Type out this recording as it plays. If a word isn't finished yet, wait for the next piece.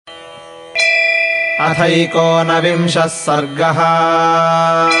अथैकोनविंशः सर्गः।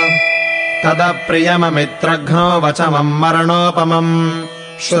 तदप्रियममित्रघ्नो वचमम् मरणोपमम्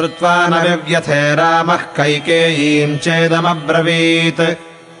श्रुत्वा न विव्यथे रामः कैकेयीम् चेदमब्रवीत्।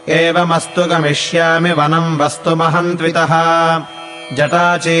 एवमस्तु गमिष्यामि वनम् वस्तु महन्त्वितः।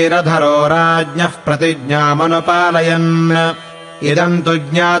 जटाचीरधरो राज्ञः प्रतिज्ञामनुपालयन्। इदम् तु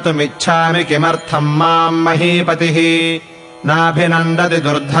ज्ञातुमिच्छामि किमर्थम् माम् महीपतिः नाभिनन्दति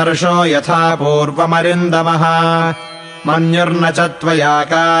दुर्धर्षो यथा पूर्वमरिन्दमः। मन्युर्न च त्वया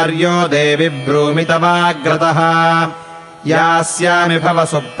कार्यो देवि ब्रूमि तवाग्रतः। यास्यामि भव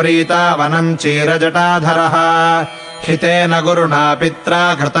सुप्रीता वनम् चीरजटाधरः। हितेन गुरुणा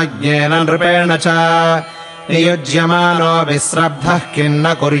पित्रा कृतज्ञेन नृपेण च नियुज्यमानो विस्रब्धः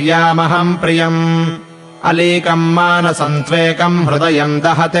किन्न कुर्यामहम् प्रियम्। अलीकम् मानसन्त्वेकम् हृदयम्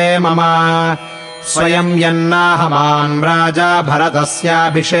दहते मम। स्वयम् यन्नाहमाम् राजा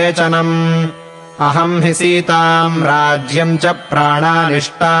भरतस्याभिषेचनम्। अहम् हि सीताम् राज्यम् च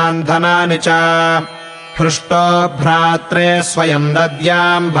प्राणानिष्टान् धनानि च हृष्टो भ्रात्रे स्वयम्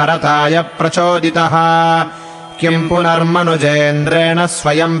दद्याम् भरताय प्रचोदितः। किम् पुनर्मनुजेन्द्रेण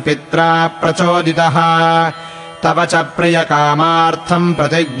स्वयम् पित्रा प्रचोदितः। तव च प्रियकामार्थम्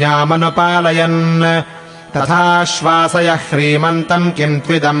प्रतिज्ञामनुपालयन् तथाश्वासय ह्रीमन्तम् किम्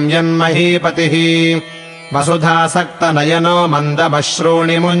त्विदम् यन्महीपतिः। वसुधासक्तनयनो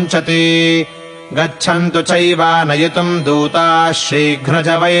मन्दमश्रूणि मुञ्चति। गच्छन्तु चैवानयितुम् दूताः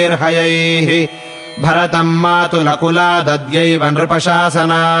शीघ्रजवैर्हयैः। भरतम् मातुलकुलादद्यैव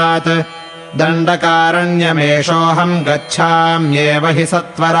नृपशासनात्। दण्डकारण्यमेषोऽहम् गच्छाम्येव हि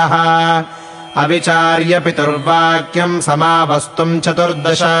सत्वरः। अविचार्य पितुर्वाक्यम् समावस्तुम्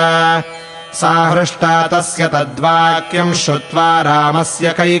 14। सा हृष्टा तस्य तद्वाक्यम् श्रुत्वा रामस्य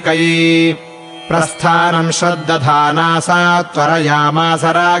कैकयी। प्रस्थानम् श्रद्दधाना सा त्वरयामास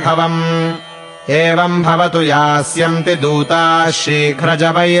राघवम्। एवम् भवतु यास्यन्ति दूताः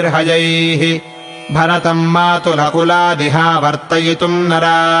शीघ्रजवैर्हयैः। भरतम् मातुलकुलादिहा वर्तयितुम्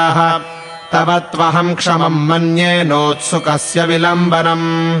नराः। तव त्वहम् क्षमम् मन्ये नोत्सुकस्य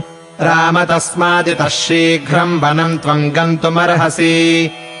विलम्बनम्। राम तस्मादितः शीघ्रम् वनम् त्वम्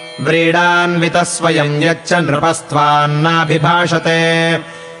गन्तुमर्हसि। व्रीडान्वितः स्वयम् यच्च नृपस्त्वान्नाभिभाषते।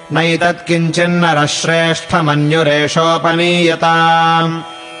 नैतत्किञ्चिन्नरः श्रेष्ठमन्युरेषोपनीयताम्।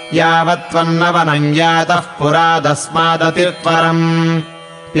 यावत्त्वन्न वनम् यातः पुरादस्मादतित्वरम्।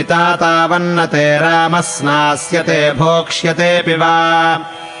 पिता तावन्न ते रामः स्नास्यते भोक्ष्यतेऽपि वा।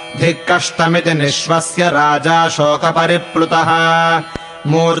 धिक्कष्टमिति निःश्वस्य राजा शोकपरिप्लुतः।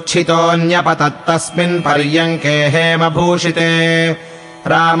 मूर्च्छितोऽन्यपतत्तस्मिन् पर्यङ्के हेमभूषिते।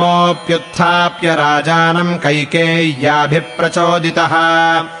 रामोऽप्युत्थाप्य राजानम् कैकेय्याभिप्रचोदितः।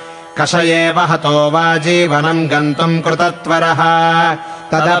 कषयेव हतो वाजीवनम् गन्तुम् कृतत्वरः।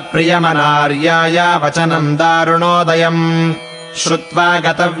 तदप्रियमनार्याय वचनम् दारुणोदयम् श्रुत्वा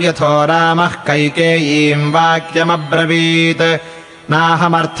गतव्यथो रामः कैकेयीम् वाक्यमब्रवीत्।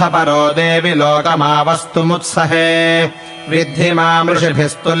 नाहमर्थपरो देवि लोकमावस्तुमुत्सहे। विद्धि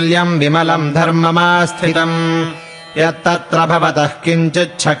मामृषिभिस्तुल्यम् विमलम् धर्ममास्थितम्। यत्तत्र भवतः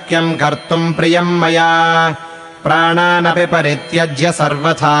किञ्चिच्छक्यम् कर्तुम् प्रियम् मया। प्राणानपि परित्यज्य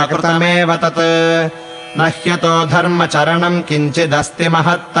सर्वथा कृतमेव तत्। न ह्यतो धर्मचरणम् किञ्चिदस्ति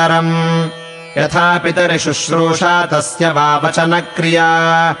महत्तरम्। यथा पितरि शुश्रूषा तस्य वा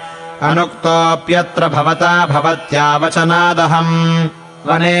वचनक्रिया। अनुक्तोऽप्यत्र भवता भवत्या वचनादहम्।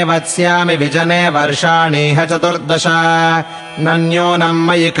 वने वत्स्यामि विजने वर्षाणीह 14। नन्यूनम्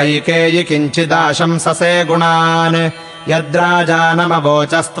मयि कैकेयि किञ्चिदाशंससे गुणान्।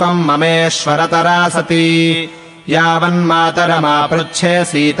 यद्राजानमवोचस्त्वम् ममेश्वरतरा सती। यावन्मातरमापृच्छे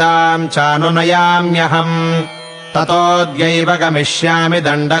सीताम् चानुनयाम्यहम्। ततोऽद्यैव गमिष्यामि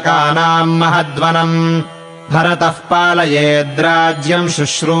दण्डकानाम् महद्वनम्। भरतः पालयेद्राज्यम्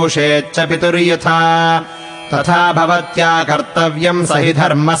शुश्रूषेच्च पितुर्यथा। तथा भवत्या कर्तव्यम् स हि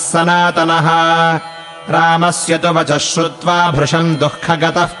धर्मः सनातनः। रामस्य तु वचः श्रुत्वा भृशम्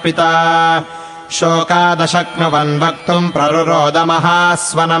दुःखगतः पिता। शोकादशक्नुवन् वक्तुम्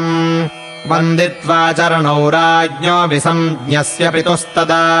प्ररुरोदमहास्वनम्। वन्दित्वा चरणौ राज्ञो विसञ्ज्ञस्य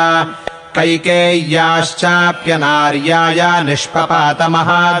पितुस्तदा। कैकेय्याश्चाप्यनार्याय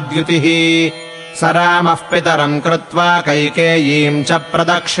निष्पपातमहाद्युतिः। स रामः पितरम् कृत्वा कैकेयीम् च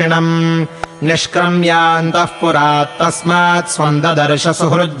प्रदक्षिणम्। निष्क्रम्यान्तः पुरात् तस्मात् स्वम् ददर्श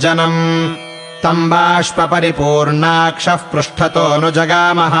सुहृज्जनम्। तम् बाष्पपरिपूर्णाक्षः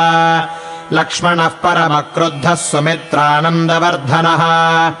पृष्ठतोऽनुजगामः। लक्ष्मणः परमक्रुद्धः सुमित्रानन्दवर्धनः।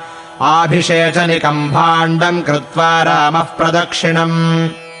 आभिषेचनिकम् भाण्डम् कृत्वा रामः प्रदक्षिणम्।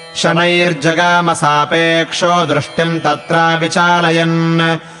 शनैर्जगामसापेक्षो दृष्टिम् तत्रा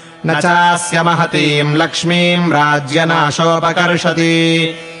विचालयन्। न चास्य महतीम् लक्ष्मीम् राज्यनाशोपकर्षति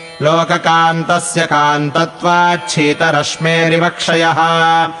लोककान्तस्य कान्तत्वाच्छीतरश्मेरिवक्षयः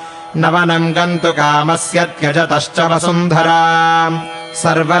न वनम् गन्तु कामस्य त्यजतश्च वसुन्धरा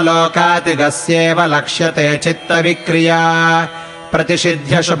सर्वलोकातिगस्येव लक्ष्यते चित्तविक्रिया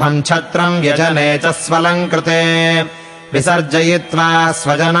प्रतिषिध्य शुभम् छत्रम् व्यजने च स्वलङ्कृते विसर्जयित्वा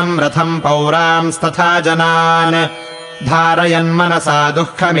स्वजनम् रथम् पौरांस्तथा जनान् धारयन्मनसा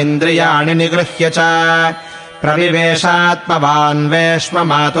दुःखमिन्द्रियाणि निगृह्य च प्रविवेशात्मवान् वेश्म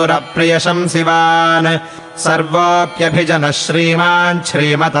मातुरप्रियशंसिवान् सर्वोऽप्यभिजनः श्रीमान्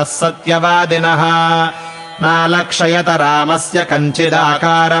श्रीमतः सत्यवादिनः नालक्षयत रामस्य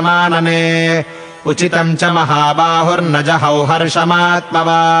कञ्चिदाकारमानने उचितम् च महाबाहुर्न जहौ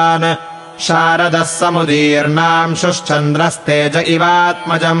हर्षमात्मवान् शारदः समुदीर्णांशुश्चन्द्रस्तेज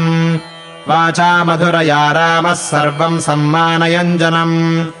इवात्मजम् वाचा मधुरया रामः सर्वम् सम्मानयञ्जनम्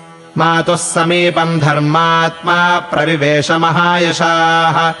मातुः समीपम् धर्मात्मा प्रविवेश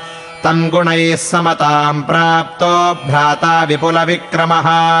महायशाः तम् गुणैः समताम् प्राप्तो भ्राता विपुलविक्रमः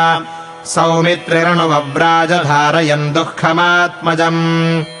सौमित्रिरनुवव्राज धारयन् दुःखमात्मजम्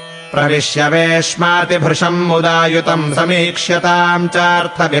प्रविश्य वेश्मातिभृशम् मुदायुतम् समीक्ष्यताम्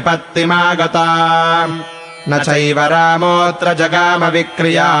चार्थविपत्तिमागता न चैव रामोऽत्र जगाम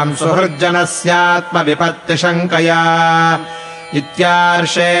विक्रियाम् सुहृज्जनस्यात्मविपत्तिशङ्कया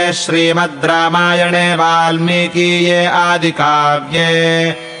इत्यार्षे श्रीमद् रामायणे वाल्मीकीये आदिकाव्ये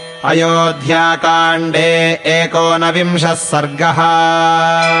अयोध्याकाण्डे 19 सर्गः।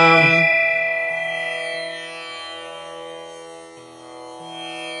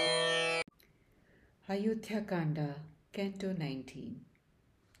 Ayodhya Kanda, Canto 19.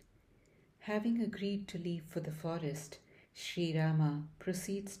 Having agreed to leave for the forest, Sri Rama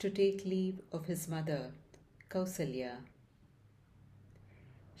proceeds to take leave of his mother, Kausalya.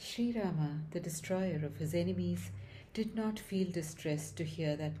 Sri Rama, the destroyer of his enemies, did not feel distressed to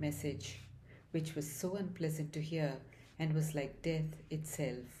hear that message, which was so unpleasant to hear and was like death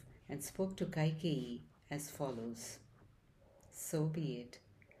itself, and spoke to Kaikeyi as follows. So be it.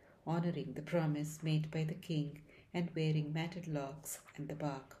 Honoring the promise made by the king and wearing matted locks and the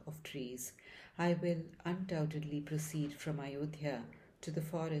bark of trees, I will undoubtedly proceed from Ayodhya to the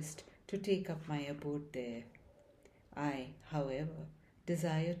forest to take up my abode there. I, however,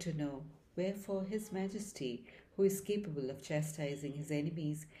 desire to know wherefore His Majesty, who is capable of chastising his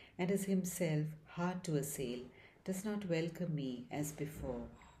enemies and is himself hard to assail, does not welcome me as before.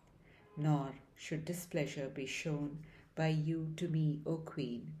 Nor should displeasure be shown by you to me, O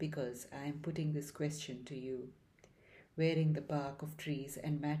Queen, because I am putting this question to you. Wearing the bark of trees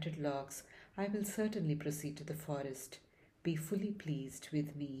and matted logs, I will certainly proceed to the forest. Be fully pleased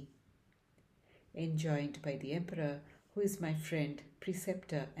with me. Enjoined by the Emperor, who is my friend,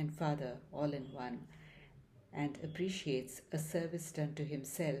 preceptor, and father all in one, and appreciates a service done to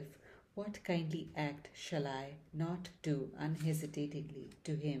himself, what kindly act shall I not do unhesitatingly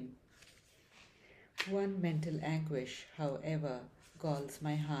to him? One mental anguish, however, galls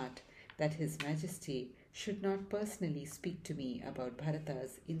my heart, that His Majesty should not personally speak to me about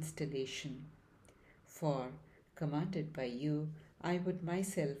Bharata's installation. For, commanded by you, I would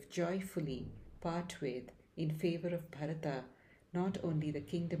myself joyfully part with, in favor of Bharata, not only the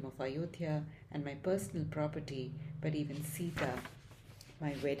kingdom of Ayodhya and my personal property, but even Sita,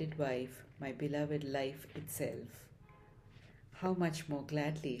 my wedded wife, my beloved life itself. How much more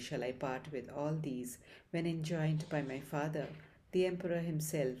gladly shall I part with all these when enjoined by my father, the Emperor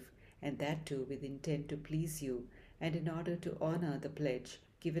himself, and that too with intent to please you, and in order to honor the pledge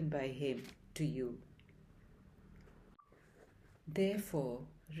given by him to you. Therefore,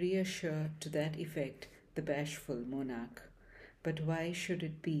 reassure to that effect the bashful monarch. But why should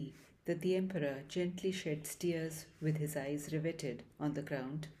it be that the Emperor gently sheds tears with his eyes riveted on the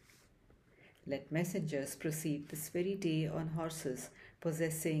ground? Let messengers proceed this very day on horses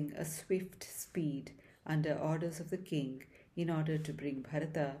possessing a swift speed under orders of the king, in order to bring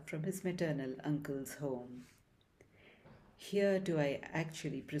Bharata from his maternal uncle's home. Here do I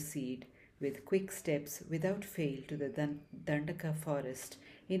actually proceed with quick steps without fail to the Dandaka forest,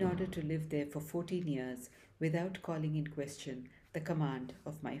 in order to live there for 14 years without calling in question the command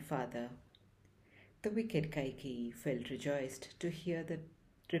of my father. The wicked Kaikeyi felt rejoiced to hear the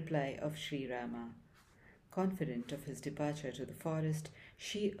reply of Sri Rama. Confident of his departure to the forest,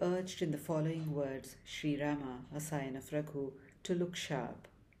 she urged in the following words Sri Rama, a scion of Raghu, to look sharp.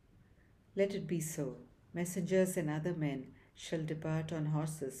 Let it be so. Messengers and other men shall depart on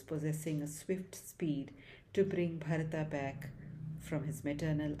horses possessing a swift speed to bring Bharata back from his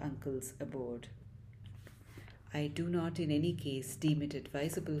maternal uncle's abode. I do not in any case deem it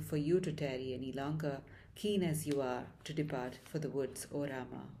advisable for you to tarry any longer, keen as you are to depart for the woods, O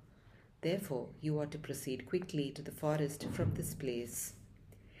Rama. Therefore, you ought to proceed quickly to the forest from this place.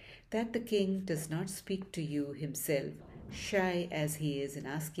 That the king does not speak to you himself, shy as he is in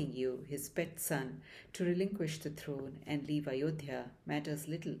asking you, his pet son, to relinquish the throne and leave Ayodhya, matters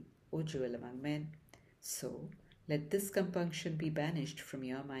little, O jewel among men. So, let this compunction be banished from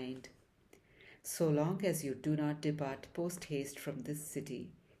your mind. So long as you do not depart post-haste from this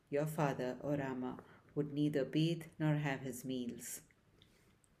city, your father, O Rama, would neither bathe nor have his meals.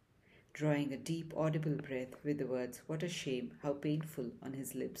 Drawing a deep audible breath with the words, "What a shame, how painful," on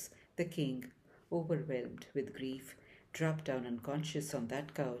his lips, the king, overwhelmed with grief, dropped down unconscious on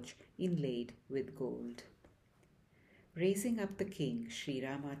that couch inlaid with gold. Raising up the king, Sri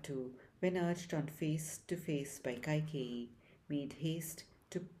Rama too, when urged on face to face by Kaikeyi, made haste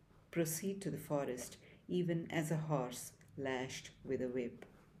to proceed to the forest, even as a horse lashed with a whip.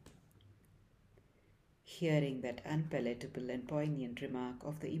 Hearing that unpalatable and poignant remark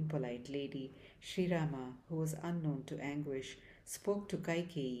of the impolite lady, Sri Rama, who was unknown to anguish, spoke to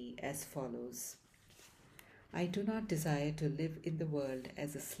Kaikeyi as follows. I do not desire to live in the world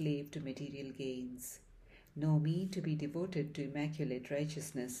as a slave to material gains. Know me to be devoted to immaculate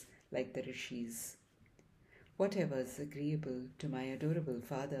righteousness like the rishis. Whatever is agreeable to my adorable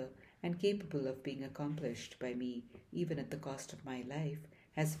father and capable of being accomplished by me, even at the cost of my life,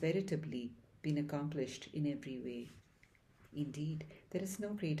 has veritably been accomplished in every way. Indeed, there is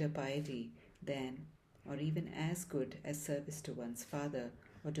no greater piety than, or even as good as service to one's father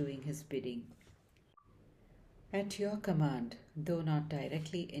or doing his bidding. At your command, though not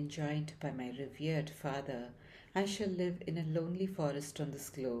directly enjoined by my revered father, I shall live in a lonely forest on this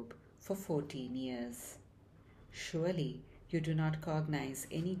globe for 14 years. Surely you do not cognize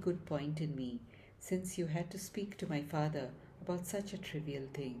any good point in me, since you had to speak to my father about such a trivial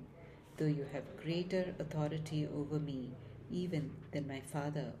thing, though you have greater authority over me even than my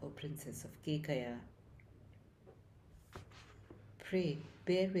father, O Princess of Kekaya. Pray,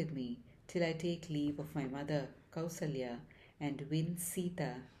 bear with me till I take leave of my mother, Kausalya, and win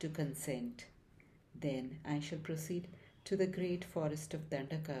Sita to consent. Then I shall proceed to the great forest of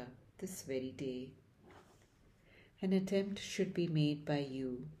Dandaka this very day. An attempt should be made by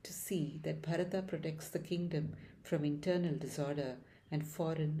you to see that Bharata protects the kingdom from internal disorder and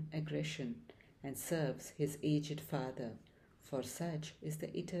foreign aggression, and serves his aged father, for such is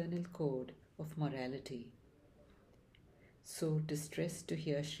the eternal code of morality. So distressed to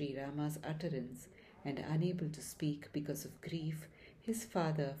hear Sri Rama's utterance and unable to speak because of grief, his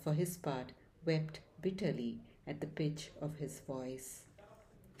father, for his part, wept bitterly at the pitch of his voice.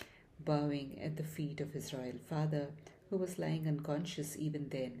 Bowing at the feet of his royal father, who was lying unconscious even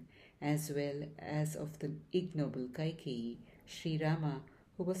then, as well as of the ignoble Kaikeyi, Sri Rama,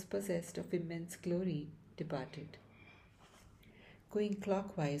 who was possessed of immense glory, departed. Going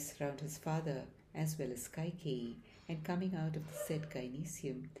clockwise round his father as well as Kaikeyi, and coming out of the said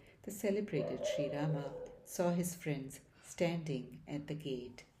gynecium, the celebrated Sri Rama saw his friends standing at the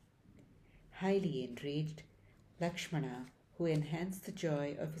gate. Highly enraged, Lakshmana, who enhanced the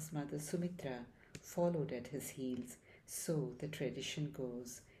joy of his mother Sumitra, followed at his heels, so the tradition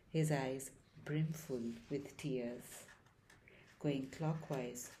goes, his eyes brimful with tears. Going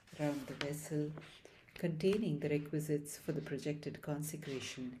clockwise round the vessel containing the requisites for the projected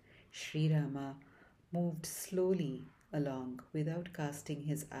consecration, Sri Rama moved slowly along without casting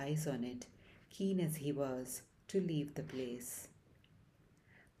his eyes on it, keen as he was to leave the place.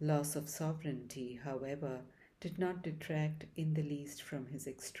 Loss of sovereignty, however, did not detract in the least from his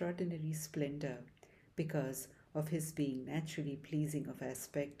extraordinary splendor, because of his being naturally pleasing of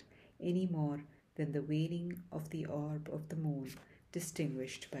aspect, any more than the waning of the orb of the moon,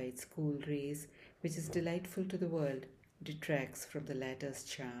 distinguished by its cool rays, which is delightful to the world, detracts from the latter's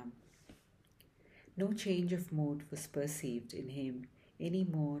charm. No change of mood was perceived in him any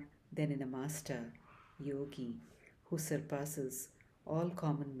more than in a master, yogi, who surpasses all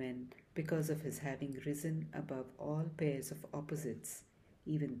common men because of his having risen above all pairs of opposites,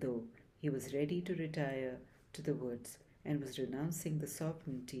 even though he was ready to retire to the woods and was renouncing the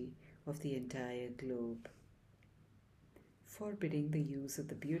sovereignty of the entire globe. Forbidding the use of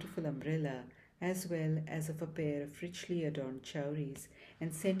the beautiful umbrella as well as of a pair of richly adorned chowries,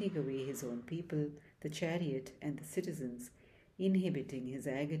 and sending away his own people, the chariot, and the citizens, inhibiting his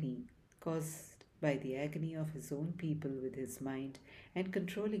agony, caused by the agony of his own people with his mind, and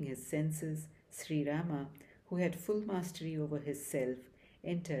controlling his senses, Sri Rama, who had full mastery over his self,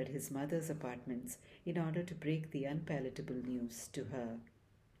 entered his mother's apartments in order to break the unpalatable news to her.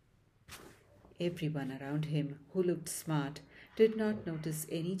 Everyone around him who looked smart did not notice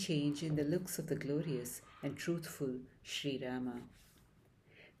any change in the looks of the glorious and truthful Sri Rama.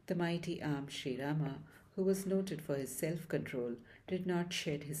 The mighty armed Sri Rama, who was noted for his self-control, did not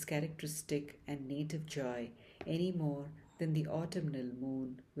shed his characteristic and native joy any more than the autumnal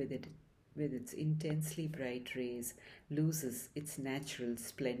moon with its intensely bright rays loses its natural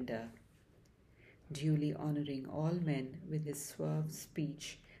splendor. Duly honoring all men with his suave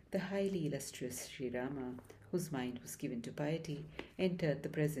speech, the highly illustrious Sri Rama, whose mind was given to piety, entered the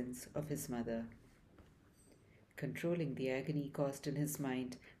presence of his mother. Controlling the agony caused in his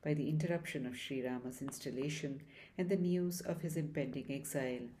mind by the interruption of Sri Rama's installation and the news of his impending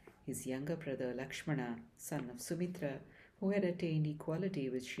exile, his younger brother Lakshmana, son of Sumitra, who had attained equality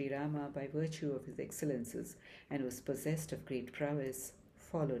with Sri Rama by virtue of his excellences and was possessed of great prowess,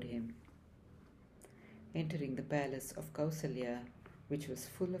 followed him. Entering the palace of Kausalya, which was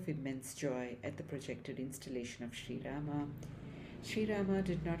full of immense joy at the projected installation of Sri Rama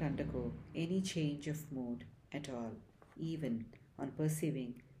did not undergo any change of mood at all, even on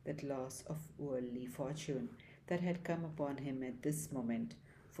perceiving that loss of worldly fortune that had come upon him at this moment,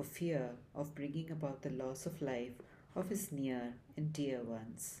 for fear of bringing about the loss of life of his near and dear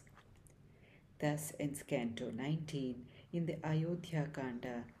ones. Thus ends Canto 19 in the Ayodhya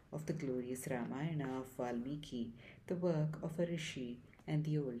Kanda of the glorious Ramayana of Valmiki, the work of a rishi and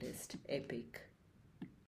the oldest epic.